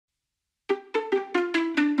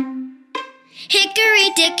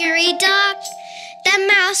Hickory, dickory, dock. The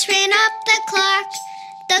mouse ran up the clock.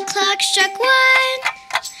 The clock struck one.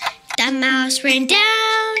 The mouse ran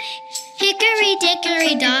down. Hickory,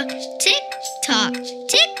 dickory, dock. Tick tock,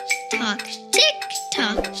 tick tock, tick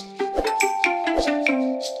tock.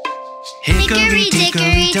 Hickory,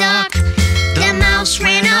 dickory, dock. The mouse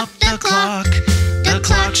ran up the clock. The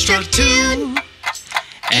clock struck two,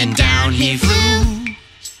 and down he flew.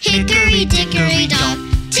 Hickory, dickory, dock.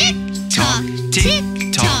 Tick tock, tick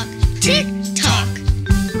tock, tick tock.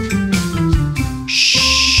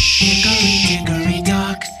 Shh. Hickory, dickory,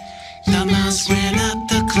 dock. The mouse ran up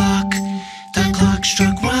the clock. The clock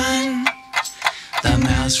struck one. The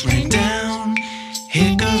mouse ran down.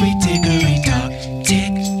 Hickory, dickory, dock.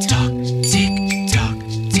 Tick tock, tick tock,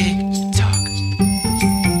 tick tock.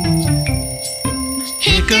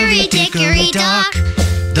 Hickory, dickory, dock.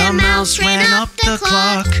 The mouse ran up the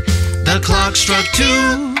clock. The clock struck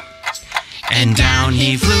two, and down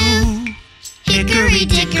he flew. Hickory,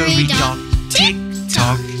 dickory, dock. Tick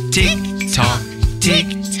tock, tick tock, tick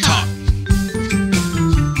tock.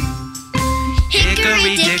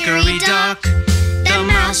 Hickory, dickory, dock. The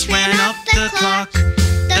mouse ran up the clock.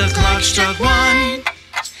 The clock struck one.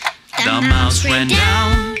 The mouse ran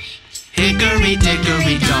down. Hickory,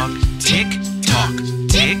 dickory, dock. Tick tock,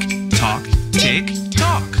 tick tock, tick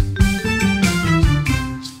tock.